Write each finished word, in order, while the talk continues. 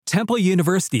Temple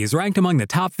University is ranked among the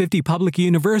top 50 public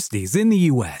universities in the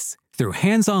U.S. Through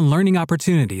hands-on learning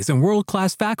opportunities and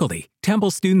world-class faculty,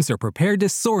 Temple students are prepared to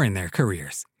soar in their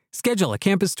careers. Schedule a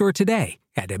campus tour today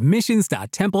at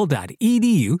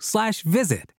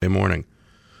admissions.temple.edu/visit. Good morning.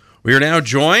 We are now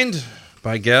joined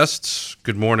by guests.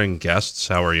 Good morning, guests.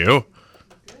 How are you?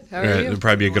 How are you? It'd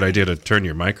probably be a good idea to turn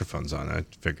your microphones on. I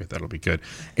figure that'll be good.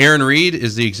 Erin Reed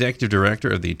is the executive director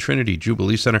of the Trinity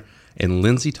Jubilee Center, and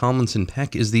Lindsey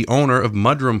Tomlinson-Peck is the owner of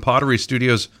Mudroom Pottery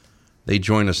Studios. They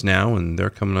join us now, and they're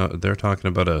talking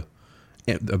about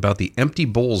the Empty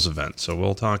Bowls event. So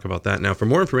we'll talk about that now. For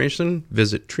more information,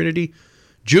 visit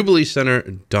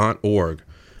trinityjubileecenter.org.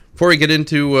 Before we get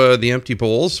into the Empty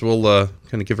Bowls, we'll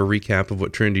kind of give a recap of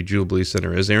what Trinity Jubilee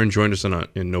Center is. Erin joined us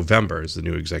in November as the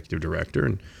new executive director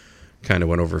and kind of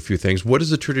went over a few things. What does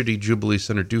the Trinity Jubilee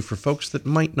Center do for folks that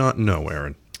might not know,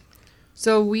 Erin?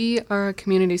 So we are a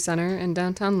community center in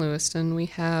downtown Lewiston. We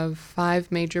have 5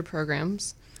 major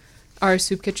programs. Our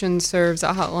soup kitchen serves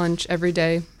a hot lunch every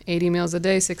day, 80 meals a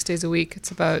day, 6 days a week. It's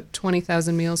about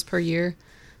 20,000 meals per year,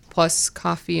 plus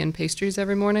coffee and pastries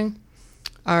every morning.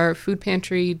 Our food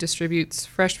pantry distributes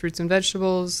fresh fruits and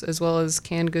vegetables, as well as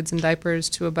canned goods and diapers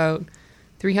to about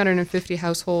 350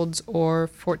 households or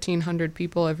 1,400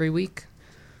 people every week.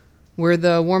 We're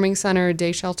the warming center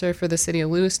day shelter for the city of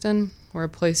Lewiston. We're a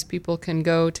place people can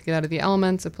go to get out of the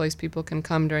elements, a place people can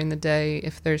come during the day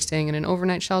if they're staying in an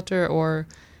overnight shelter or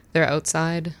they're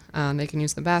outside. They can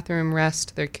use the bathroom,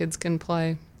 rest, their kids can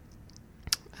play.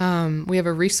 We have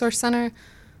a resource center,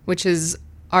 which is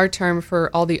our term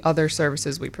for all the other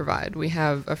services we provide. We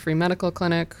have a free medical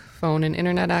clinic, phone and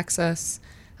internet access,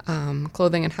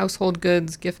 clothing and household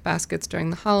goods, gift baskets during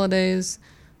the holidays.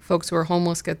 Folks who are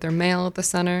homeless get their mail at the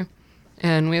center.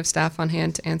 And we have staff on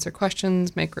hand to answer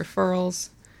questions, make referrals.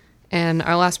 And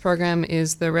our last program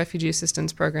is the Refugee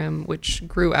Assistance Program, which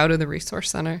grew out of the Resource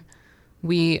Center.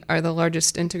 We are the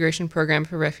largest integration program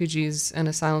for refugees and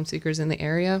asylum seekers in the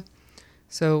area.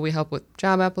 So we help with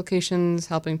job applications,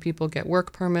 helping people get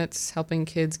work permits, helping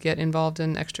kids get involved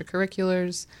in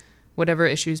extracurriculars, whatever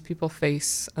issues people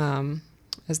face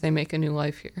as they make a new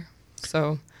life here.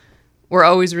 So we're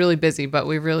always really busy, but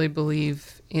we really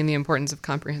believe in the importance of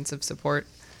comprehensive support.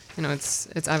 You know, it's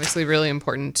obviously really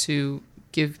important to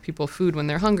give people food when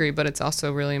they're hungry, but it's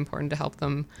also really important to help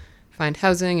them find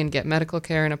housing and get medical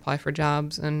care and apply for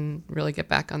jobs and really get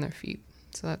back on their feet.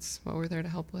 So that's what we're there to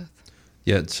help with.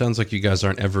 Yeah, it sounds like you guys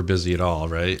aren't ever busy at all,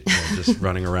 right? Just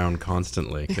running around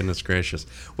constantly. Goodness gracious.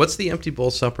 What's the Empty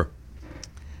Bowl Supper?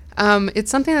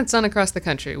 It's something that's done across the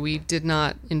country. We did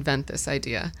not invent this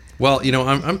idea. Well, you know,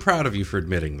 I'm proud of you for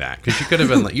admitting that, because you could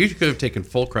have taken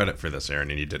full credit for this, Erin,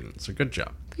 and you didn't. So good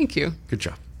job. Thank you. Good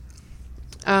job.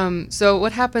 So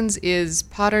what happens is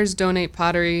potters donate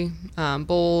pottery,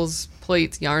 bowls,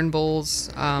 plates, yarn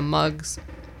bowls, mugs,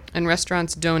 and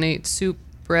restaurants donate soup,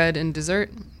 bread, and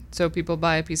dessert. So people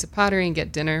buy a piece of pottery and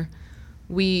get dinner.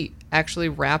 We actually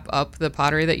wrap up the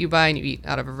pottery that you buy and you eat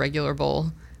out of a regular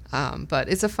bowl. But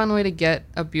it's a fun way to get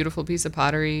a beautiful piece of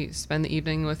pottery, spend the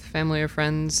evening with family or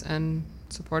friends, and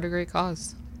support a great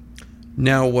cause.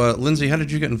 Now, Lindsey, how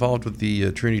did you get involved with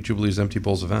the Trinity Jubilee's Empty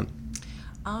Bowls event?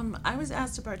 I was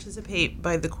asked to participate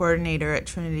by the coordinator at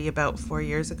Trinity about 4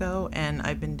 years ago, and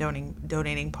I've been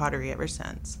donating pottery ever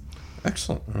since.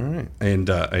 Excellent. All right. And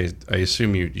I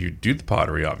assume you do the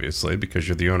pottery, obviously, because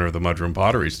you're the owner of the Mudroom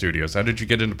Pottery Studios. How did you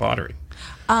get into pottery?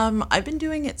 I've been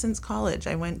doing it since college.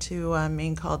 I went to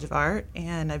Maine College of Art,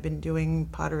 and I've been doing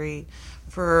pottery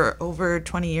for over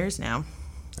 20 years now.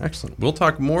 Excellent. We'll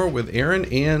talk more with Erin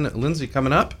and Lindsey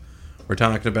coming up. We're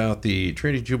talking about the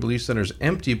Trinity Jubilee Center's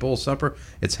Empty Bowl Supper.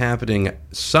 It's happening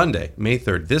Sunday, May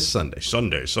 3rd, this Sunday,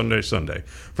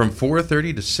 from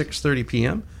 4:30 to 6:30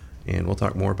 p.m., and we'll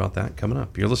talk more about that coming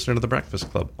up. You're listening to The Breakfast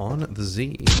Club on the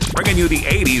Z. Bringing you the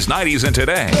 80s, 90s, and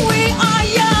today. We are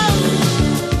young.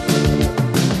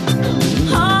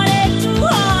 Heartache to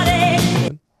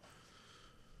heartache.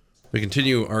 We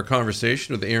continue our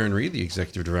conversation with Erin Reed, the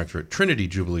executive director at Trinity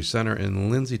Jubilee Center,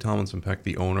 and Lindsey Tomlinson-Peck,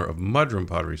 the owner of Mudroom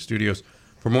Pottery Studios.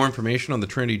 For more information on the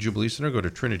Trinity Jubilee Center, go to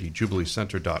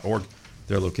trinityjubileecenter.org.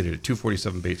 They're located at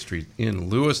 247 Bate Street in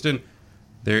Lewiston.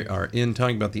 They are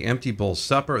talking about the Empty Bowl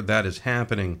Supper. That is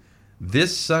happening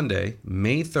this Sunday,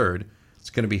 May 3rd.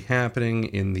 It's going to be happening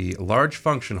in the large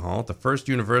function hall at the First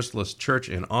Universalist Church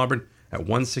in Auburn at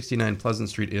 169 Pleasant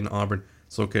Street in Auburn.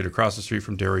 It's located across the street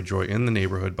from Dairy Joy in the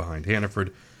neighborhood behind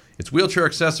Hannaford. It's wheelchair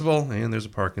accessible, and there's a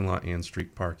parking lot and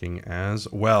street parking as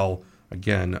well.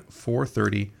 Again,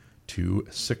 4:30 to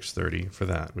 6:30 for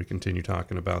that. We continue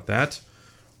talking about that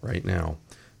right now.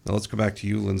 Now let's go back to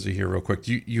you, Lindsey, here real quick.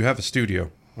 You have a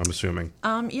studio I'm assuming.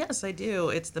 Yes, I do.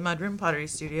 It's the Mudroom Pottery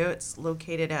Studio. It's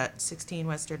located at 16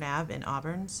 Western Ave in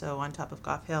Auburn, so on top of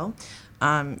Goff Hill.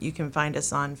 You can find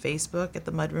us on Facebook at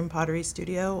the Mudroom Pottery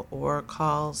Studio or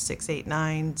call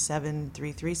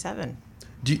 689-7337.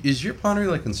 Is your pottery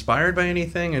like inspired by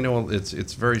anything? I know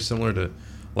it's very similar to a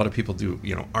lot of people do,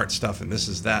 art stuff and this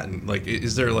is that, and like,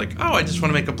 is there like, oh, I just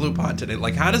want to make a blue pot today?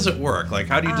 Like, how does it work? Like,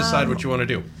 how do you decide what you want to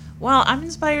do? Well, I'm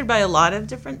inspired by a lot of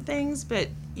different things, but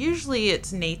usually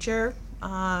it's nature.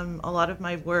 A lot of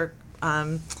my work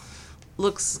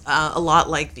looks a lot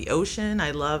like the ocean.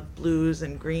 I love blues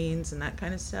and greens and that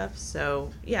kind of stuff.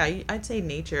 So, yeah, I'd say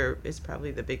nature is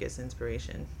probably the biggest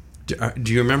inspiration.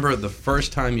 Do you remember the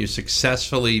first time you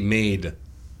successfully made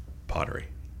pottery?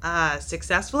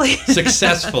 Successfully?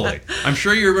 Successfully. I'm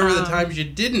sure you remember the times you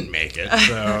didn't make it,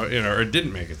 so, or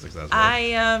didn't make it successfully.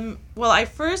 I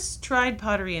first tried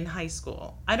pottery in high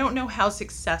school. I don't know how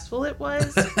successful it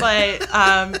was,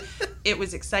 but it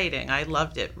was exciting. I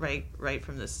loved it right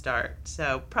from the start.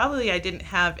 So probably I didn't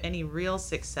have any real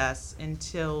success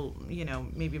until,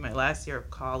 maybe my last year of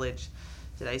college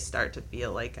did I start to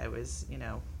feel like I was,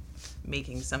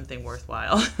 making something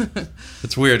worthwhile.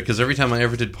 It's weird because every time I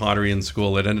ever did pottery in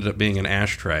school, it ended up being an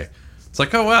ashtray. It's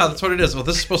like, oh wow, that's what it is. Well,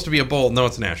 this is supposed to be a bowl. No,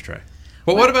 it's an ashtray.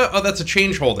 But what about, oh, that's a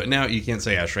change holder. Now you can't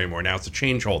say ashtray anymore. Now it's a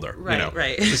change holder. Right,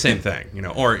 right. It's the same thing,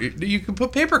 Or you can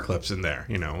put paper clips in there,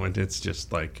 and it's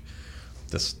just like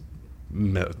this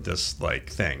like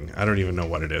thing. I don't even know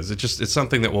what it is. It's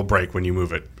something that will break when you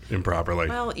move it improperly.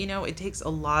 Well, it takes a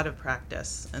lot of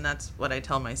practice, and that's what I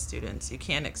tell my students. You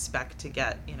can't expect to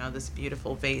get, this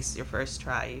beautiful vase your first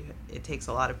try. It takes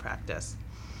a lot of practice.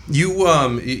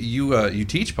 You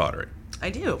teach pottery. I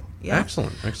do. Yeah.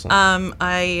 Excellent.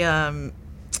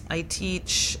 I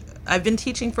teach. I've been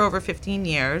teaching for over 15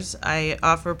 years. I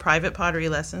offer private pottery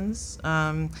lessons,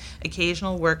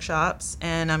 occasional workshops,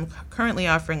 and I'm currently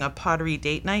offering a pottery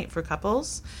date night for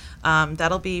couples.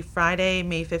 That'll be Friday,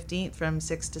 May 15th from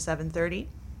 6 to 7:30.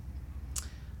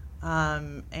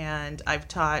 And I've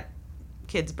taught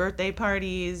kids' birthday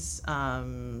parties.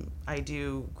 I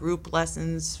do group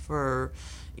lessons for,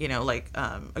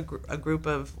 a group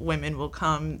of women will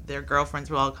come, their girlfriends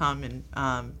will all come and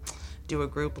do a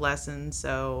group lesson.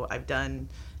 So I've done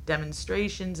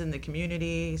demonstrations in the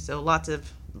community. So lots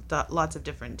of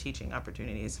different teaching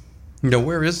opportunities. Now,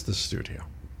 where is the studio?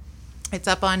 It's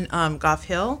up on Goff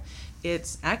Hill.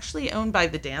 It's actually owned by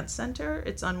the Dance Center.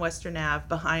 It's on Western Ave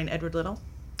behind Edward Little.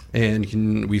 And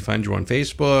can we find you on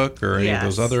Facebook or any of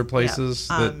those other places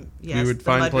that we would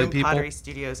find play people? Pottery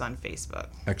Studios on Facebook.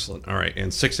 Excellent. All right.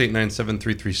 And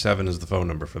 689-7337 is the phone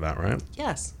number for that, right?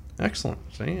 Yes. Excellent.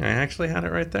 See, I actually had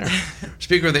it right there.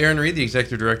 Speaking with Erin Reed, the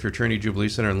Executive Director of Trinity Jubilee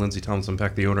Center, and Lindsey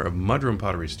Tomlinson-Peck, the owner of Mudroom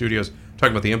Pottery Studios,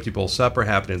 talking about the Empty Bowl Supper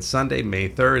happening Sunday, May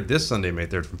 3rd, this Sunday, May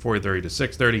 3rd, from 4:30 to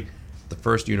 6:30, the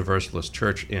First Universalist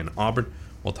Church in Auburn.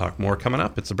 We'll talk more coming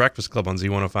up. It's the Breakfast Club on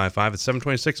Z105.5. It's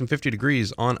 7:26 and 50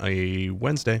 degrees on a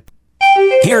Wednesday.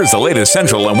 Here's the latest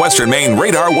Central and Western Maine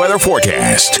radar weather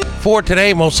forecast. For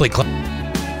today, mostly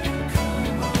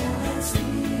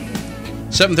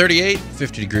 7:38,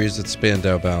 50 degrees at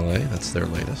Spandau Ballet. That's their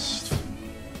latest.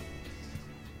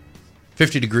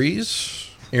 50 degrees.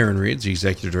 Erin Reed, the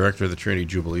Executive Director of the Trinity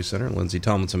Jubilee Center. Lindsey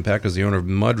Tomlinson-Peck is the owner of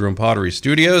Mudroom Pottery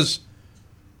Studios.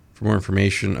 For more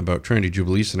information about Trinity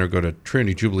Jubilee Center, go to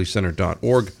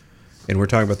trinityjubileecenter.org. And we're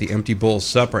talking about the Empty Bowl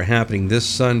Supper happening this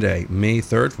Sunday, May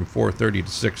 3rd, from 4:30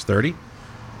 to 6:30.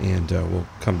 And we'll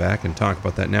come back and talk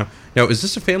about that now. Now, is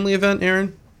this a family event,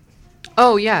 Erin?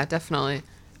 Oh, yeah, definitely.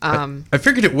 I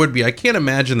figured it would be. I can't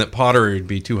imagine that pottery would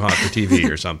be too hot for TV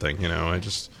or something,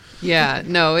 Yeah,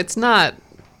 no, it's not.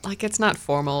 It's not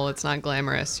formal. It's not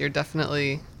glamorous. You're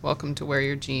definitely welcome to wear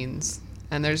your jeans.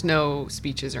 And there's no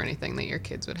speeches or anything that your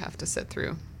kids would have to sit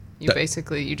through.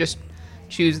 You just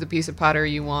choose the piece of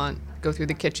pottery you want, go through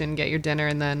the kitchen, get your dinner,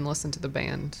 and then listen to the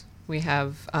band. We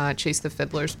have Chase the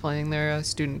Fiddlers playing. They're a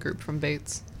student group from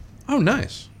Bates. Oh,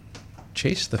 nice.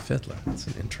 Chase the Fiddler. That's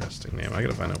an interesting name. I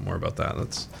got to find out more about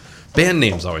that. Band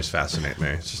names always fascinate me.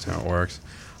 It's just how it works.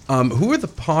 Who are the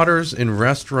potters and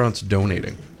restaurants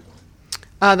donating?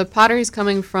 The pottery's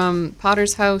coming from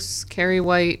Potter's House, Carrie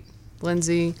White,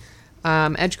 Lindsey,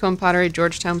 Edgecombe Pottery,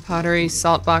 Georgetown Pottery,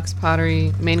 Saltbox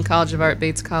Pottery, Maine College of Art,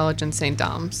 Bates College, and St.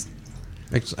 Dom's.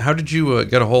 How did you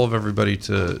get a hold of everybody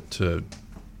to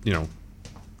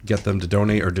get them to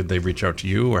donate, or did they reach out to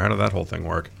you, or how did that whole thing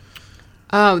work?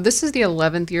 This is the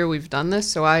 11th year we've done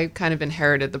this, so I kind of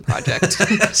inherited the project.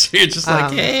 So you're just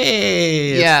like,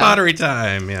 hey, it's pottery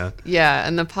time. Yeah. Yeah,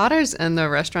 and the potters and the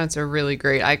restaurants are really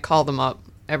great. I call them up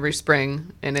every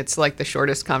spring, and it's like the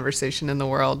shortest conversation in the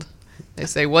world. They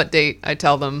say, what date? I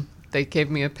tell them, they gave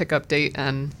me a pickup date,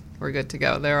 and we're good to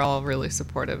go. They're all really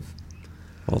supportive.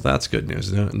 Well, that's good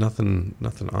news. Nothing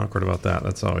awkward about that.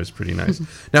 That's always pretty nice.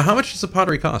 Now, how much does the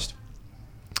pottery cost?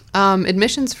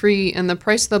 Admission's free, and the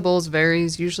price of the bowls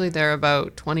varies. Usually they're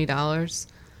about $20.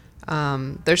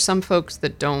 There's some folks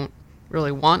that don't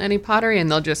really want any pottery,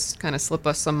 and they'll just kind of slip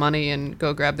us some money and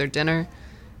go grab their dinner.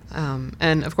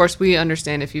 And of course, we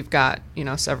understand if you've got,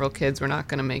 several kids, we're not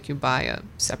going to make you buy a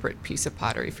separate piece of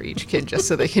pottery for each kid just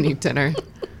so they can eat dinner.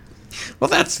 Well,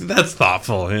 that's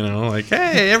thoughtful, like,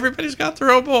 hey, everybody's got their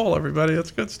own bowl, everybody.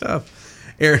 That's good stuff.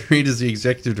 Erin Reed is the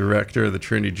executive director of the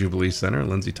Trinity Jubilee Center.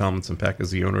 Lindsey Tomlinson-Peck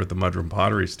is the owner of the Mudroom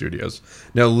Pottery Studios.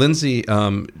 Now, Lindsey,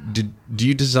 do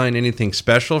you design anything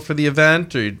special for the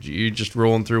event, or are you just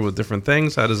rolling through with different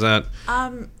things? How does that?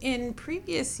 In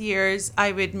previous years,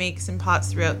 I would make some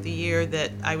pots throughout the year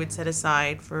that I would set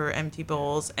aside for empty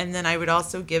bowls, and then I would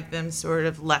also give them sort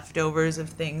of leftovers of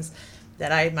things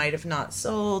that I might have not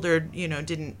sold or,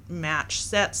 didn't match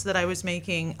sets that I was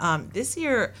making. This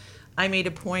year, I made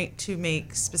a point to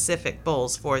make specific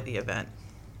bowls for the event.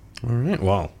 All right.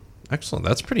 Well, excellent.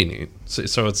 That's pretty neat.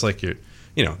 So it's like the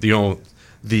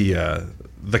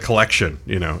collection.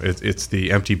 It's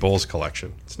the empty bowls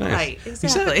collection. It's nice. Right.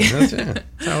 Exactly. That's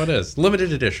how it is.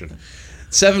 Limited edition.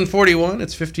 7:41.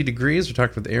 It's 50 degrees. We're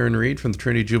talking with Erin Reed from the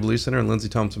Trinity Jubilee Center and Lindsey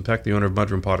Tomlinson-Peck, the owner of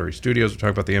Mudroom Pottery Studios. We're talking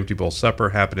about the Empty Bowl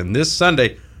Supper happening this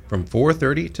Sunday from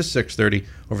 4:30 to 6:30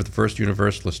 over at the First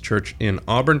Universalist Church in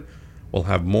Auburn. We'll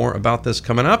have more about this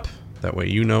coming up. That way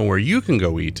you know where you can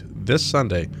go eat this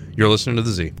Sunday. You're listening to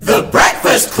The Z. The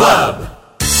Breakfast Club.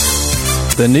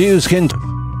 The news can...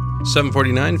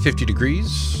 7:49, 50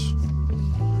 degrees.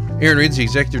 Erin Reed is the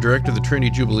executive director of the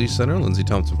Trinity Jubilee Center. Lindsey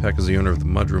Tomlinson-Peck is the owner of the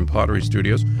Mudroom Pottery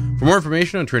Studios. For more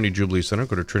information on Trinity Jubilee Center,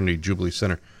 go to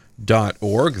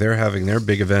trinityjubileecenter.org. They're having their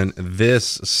big event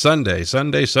this Sunday,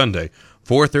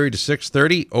 4:30 to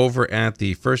 6:30 over at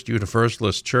the First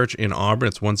Universalist Church in Auburn.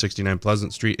 It's 169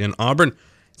 Pleasant Street in Auburn.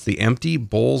 It's the Empty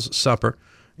Bowls Supper,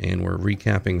 and we're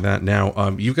recapping that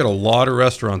now. You've got a lot of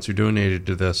restaurants who donated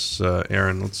to this,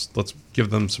 Erin. Let's give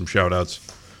them some shout-outs.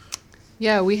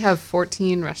 Yeah, we have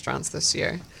 14 restaurants this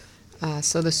year.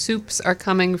 So the soups are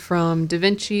coming from Da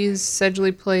Vinci's,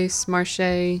 Sedgley Place,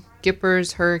 Marche,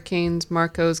 Gipper's, Hurricanes,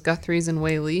 Marco's, Guthrie's, and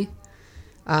Whaley.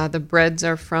 The breads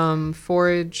are from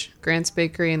Forage, Grant's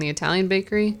Bakery, and the Italian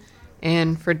Bakery.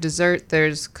 And for dessert,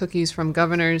 there's cookies from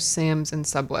Governor's, Sam's, and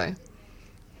Subway.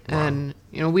 Wow. And,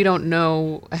 we don't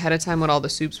know ahead of time what all the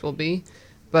soups will be.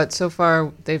 But so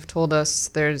far, they've told us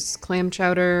there's clam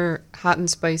chowder, hot and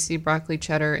spicy, broccoli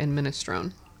cheddar, and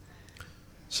minestrone.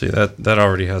 See, that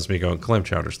already has me going, clam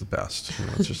chowder's the best.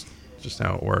 It's just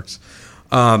how it works.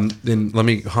 Then let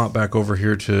me hop back over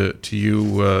here to you,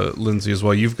 Lindsey, as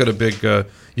well. You've got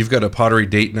a pottery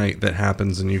date night that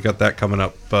happens, and you've got that coming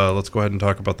up. Let's go ahead and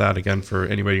talk about that again for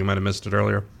anybody who might have missed it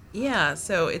earlier. Yeah,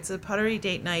 so it's a pottery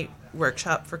date night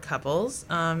workshop for couples.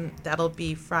 That'll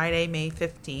be Friday, May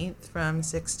 15th from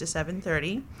 6 to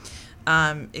 7:30.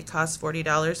 It costs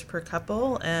 $40 per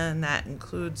couple, and that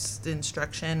includes the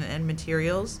instruction and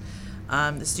materials.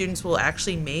 The students will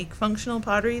actually make functional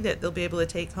pottery that they'll be able to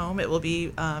take home. It will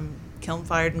be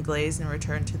kiln-fired and glazed and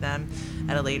returned to them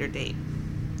at a later date.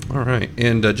 All right.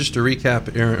 And just to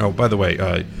recap, Erin, by the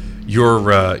way,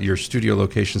 your studio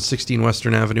location, 16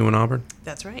 Western Avenue in Auburn?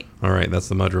 That's right. All right. That's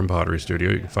the Mudroom Pottery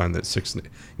Studio. You can find that you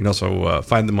can also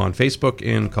find them on Facebook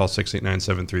and call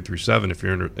 689-7337 if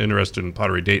you're interested in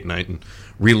pottery date night and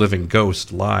reliving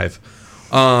Ghost live.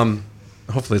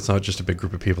 Hopefully it's not just a big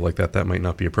group of people like that. That might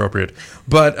not be appropriate.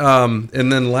 But,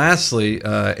 and then lastly,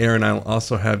 Erin, I'll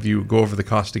also have you go over the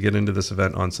cost to get into this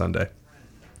event on Sunday.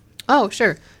 Oh,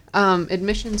 sure.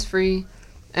 Admission's free,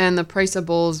 and the price of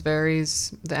bowls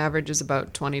varies. The average is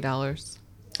about $20.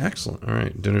 Excellent. All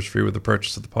right. Dinner's free with the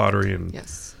purchase of the pottery. And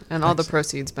yes, and all the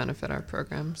proceeds benefit our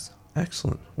programs.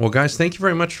 Excellent. Well, guys, thank you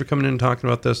very much for coming in and talking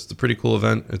about this. It's a pretty cool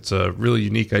event. It's a really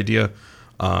unique idea.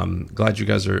 Glad you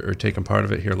guys are taking part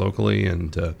of it here locally,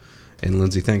 and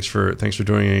Lindsey, thanks for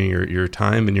donating your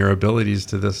time and your abilities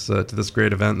to this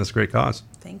great event and this great cause.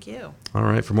 Thank you. All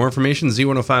right. For more information,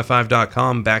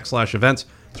 z1055.com/events.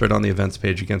 It's right on the events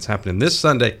page. Again, it's happening this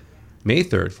Sunday, May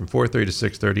 3rd, from 4:30 to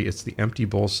 6:30. It's the Empty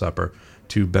Bowl Supper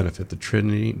to benefit the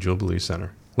Trinity Jubilee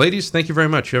Center. Ladies, thank you very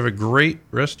much. You have a great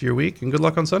rest of your week, and good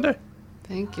luck on Sunday.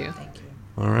 Thank you. Thank you.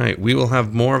 All right. We will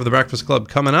have more of the Breakfast Club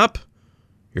coming up.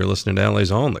 You're listening to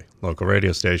LA's only local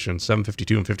radio station,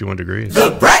 752 and 51 degrees.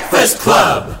 The Breakfast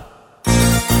Club.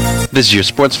 This is your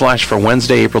Sports Flash for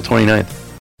Wednesday, April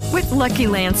 29th. With Lucky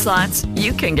Land Slots,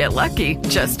 you can get lucky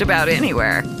just about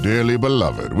anywhere. Dearly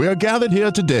beloved, we are gathered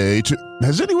here today to...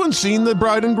 Has anyone seen the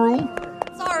bride and groom?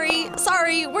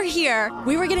 Sorry, we're here.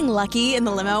 We were getting lucky in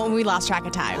the limo and we lost track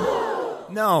of time.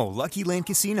 No, Lucky Land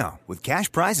Casino, with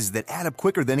cash prizes that add up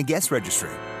quicker than a guest registry.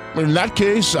 In that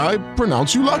case, I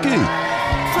pronounce you lucky.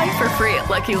 Play for free at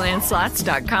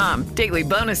LuckyLandSlots.com. Daily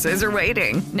bonuses are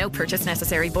waiting. No purchase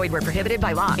necessary. Void where prohibited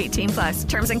by law. 18+.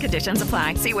 Terms and conditions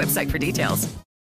apply. See website for details.